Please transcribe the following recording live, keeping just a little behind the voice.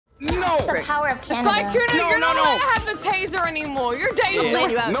No. The power of Canada. You're not allowed to have the taser anymore. You're dangerous.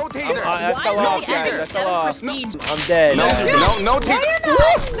 Yeah. No taser. I fell off, guys. I fell off. I'm dead. No taser. No, you're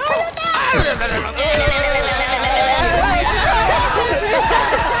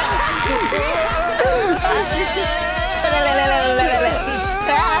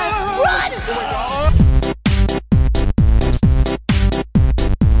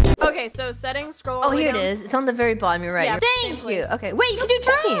Okay, so settings, scroll all Oh, the way here down. it is. It's on the very bottom. You're right. Yeah, Thank same you. place. Okay, wait, you can do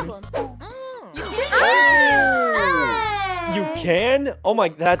two teams. You can? Oh my,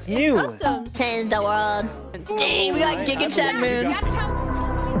 that's new. Customs. Change the world. Dang, we got Giga Chat Moon.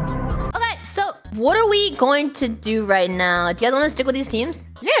 Okay, so what are we going to do right now? Do you guys want to stick with these teams?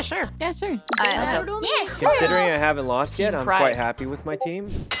 Yeah, sure. Yeah, sure. Alright, okay. Yeah. Considering I haven't lost yet, I'm pride. quite happy with my team.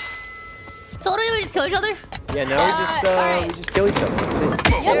 So what do we do? We just kill each other? Yeah, now we just kill each other. That's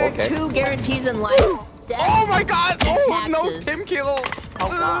it. There are okay. 2 guarantees in life. Death Oh my God. and Oh no, taxes. Tim Kilo. Oh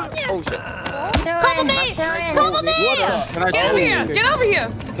God. Oh shit. Cover me! Cover me! Can I Get over here. Get over here.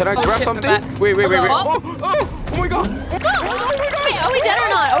 Can I Oh, grab shit, something? my bad. Wait. Oh. Oh my God. Wait, are we dead or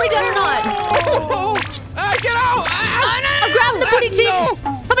not? Are we dead or not? Oh, get out. I'm grabbing the booty cheeks.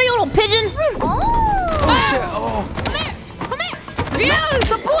 Come here, you little pigeon. Oh shit. Oh. Yeah,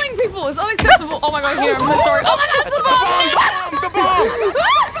 the bullying people is unacceptable. Oh my God, here, I'm so sorry. Oh my God, it's The bomb.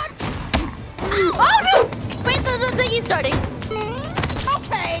 Oh no! Wait, the thingy's starting.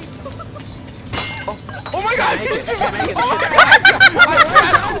 Okay. Oh my God. This is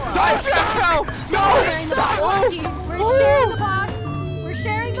I'm trapped now. No. We're sharing the box. We're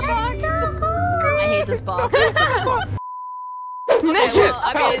sharing the box. I hate this box. Shit.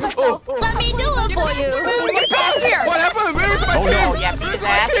 Let me do it for you. Get back here. What happened? Where is my team? Oh, yeah, beat his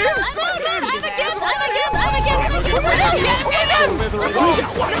ass. I'm a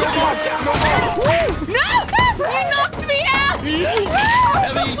No! You knocked me out!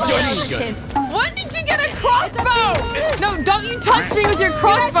 When did you get a crossbow? No, don't you touch me with your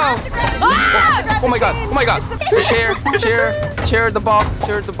crossbow! Ah! Oh my God. Share the box.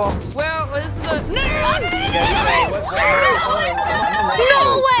 Share the box. Well, this is a... No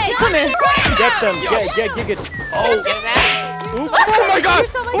way! Come here. Get them. Get. Oh. Oops. Oh my God.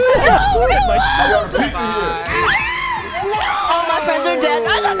 All my friends are dead.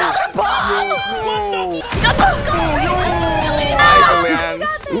 There's another bomb!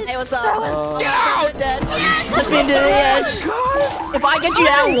 Hey, what's up? Get out. Dead. Push me into the edge. If I get you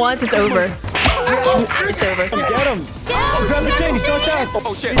down once, it's over. It's over. Get him. Oh, grab the chain. He's knocked out.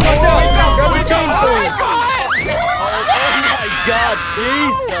 Oh shit. He's knocked out. Grab the chain. Oh my God. Oh my God,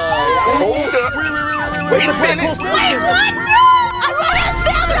 Jesus. Hold up. Wait a minute. Wait, what? No! I'm running out of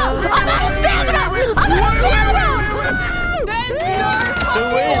stamina! I'm out of stamina! There's The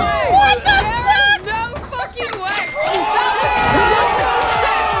win. What the fuck? no fucking way!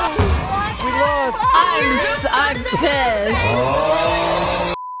 We lost. I'm pissed.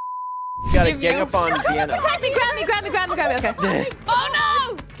 You gotta gang up on Vienna. Grab me, okay. Oh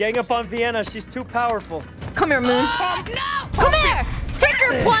no! Gang up on Vienna. She's too powerful. Come here, Moon. No! Come here!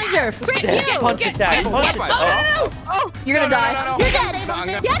 Finger plunger! Frick you! Punch attack. Punch attack. Oh, you're gonna die. You're dead.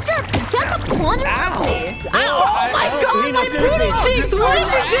 Get the plunger off me. Oh my God, my booty cheeks! What did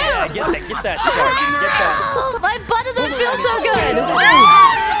you do? Yeah, get that shark. Get that. My butt doesn't feel so good.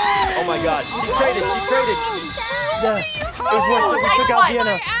 Oh my God. She traded. It was worth it. We took out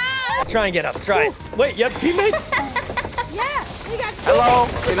Vienna. Try and get up. Try it. Wait, you have teammates? Hello.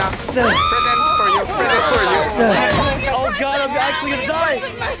 Present for you. Oh God, I'm actually gonna die.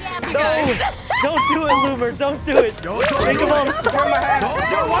 No. Don't do it, Loomer. Don't do it. Think of all.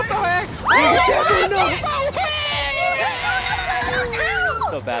 What the heck?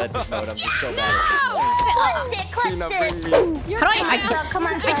 So bad at this mode. I'm just so bad at Tina, bring me.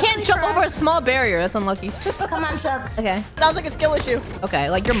 I can't jump over a small barrier. That's unlucky. Come on, Chuck. Okay. Sounds like a skill issue. Okay,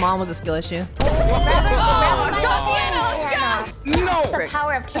 like your mom was a skill issue. Oh, No. The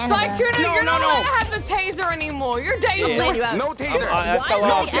power of Canada. You're not allowed to have the taser anymore. You're dangerous. No taser. I fell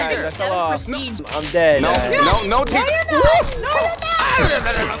off, guys. I fell off. I'm dead. No taser.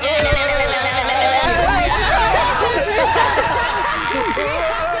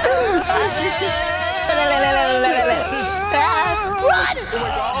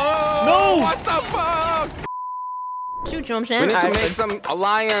 No! What the fuck? Shoot, Jump We need to Shan. make some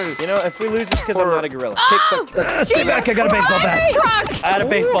alliance. You know, if we lose, it's because I'm not a gorilla. Stay back, I got a baseball bat. Truck. I had a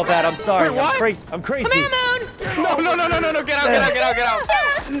baseball bat. I'm sorry. Wait, what? I'm crazy. Come here, Moon. No. Get out.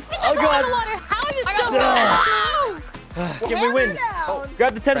 Oh God. How are you still Can we win?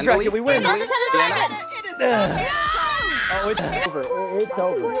 Grab the tennis racket. We win. Friendly. the tennis racket? Oh, it's over. It's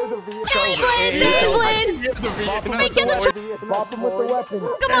over. Beyblade! Wait, get the Pop him with the weapon.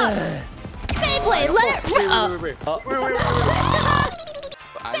 Come on! Beyblade, let it rip!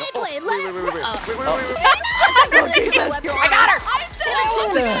 Beyblade, let it rip! I got her!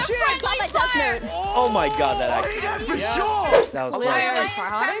 Oh my god, that actually. That was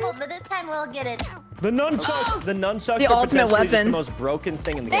close. But this time we'll get it. The nunchucks. The nunchucks The are ultimate potentially just weapon. the most broken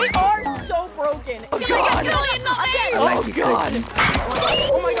thing in the game. They are so broken. Oh god.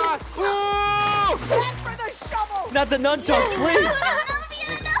 Oh my god. For the shovel. Not the nunchucks, please.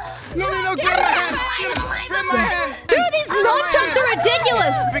 No, get my hand. Grab my hand. Dude, these nunchucks are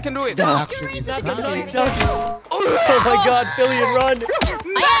ridiculous! We can do it. Not the nunchucks. Oh my god, Billion, run.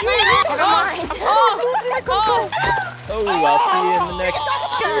 Oh, I'll see you in the next.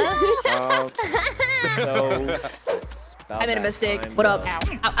 I made a mistake. What up? About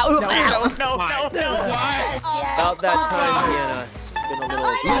that time, Vienna. It's been a little.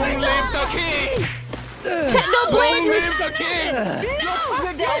 Long live the king! Technoblade! Live the king!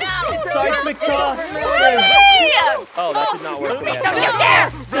 You're dead. Seismic toss. Oh, that did not work.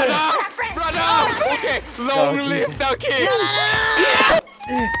 Brother! Okay, long live the king!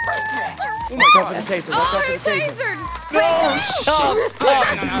 Watch out for the taser. Watch out for the taser. No! Stop!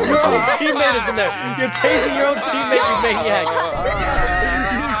 Your own teammate is in there. You're tasing your own teammate, you maniac.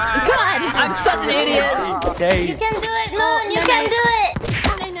 God, I'm such an idiot. Okay. You can do it, Moon. You can do it.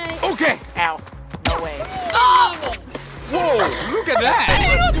 Okay! Ow. No way. Whoa! Look at that!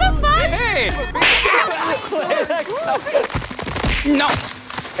 Hey! No!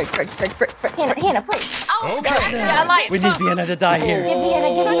 Hannah, please. We need Vienna to die here. Get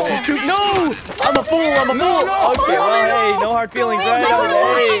Vienna, get Vienna. She's too. No! I'm a fool. I'm a fool. Okay, well, hey, no hard feelings, right?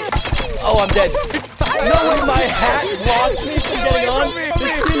 Hey. Oh, I'm dead. No way, my hat blocked me from getting on.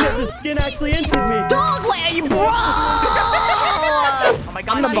 The skin actually entered me. Dog way, bro! Oh my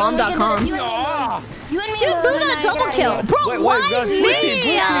god. I'm the bomb.com. You and me. Dude, Moon got a double kill. Bro, Wait, why guys, me? blue team.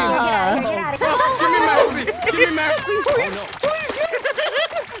 Get out of here. Give me mercy! Give me mercy!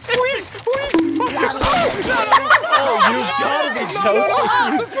 Please! Please! Oh, you've got to be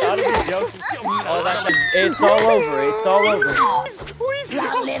joking. You've got to be joking. Oh, it's all over. It's all over.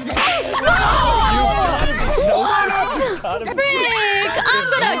 Long live the king. You've got to be joking. Frick, I'm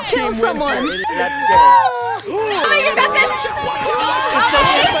gonna kill someone. That's scary. Oh, you got this.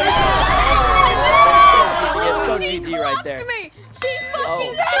 It's so GG right there. She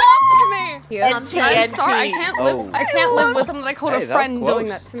fucking fucked me. I'm sorry. I can't live. Oh. I can't live with him. Like, hold Hey, a that was friend doing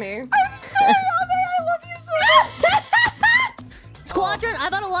close. that to me. Squadron,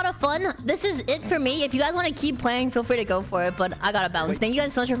 I've had a lot of fun. This is it for me. If you guys want to keep playing, feel free to go for it. But I gotta bounce. Thank you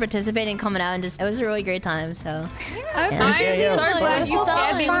guys so much for participating, coming out, and it was a really great time. So I'm Yeah. so glad you So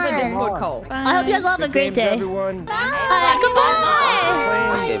scammed me with a fun. Discord call. I hope you guys all have a great day. Everyone. Goodbye.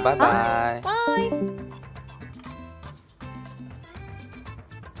 Okay, bye-bye. Bye.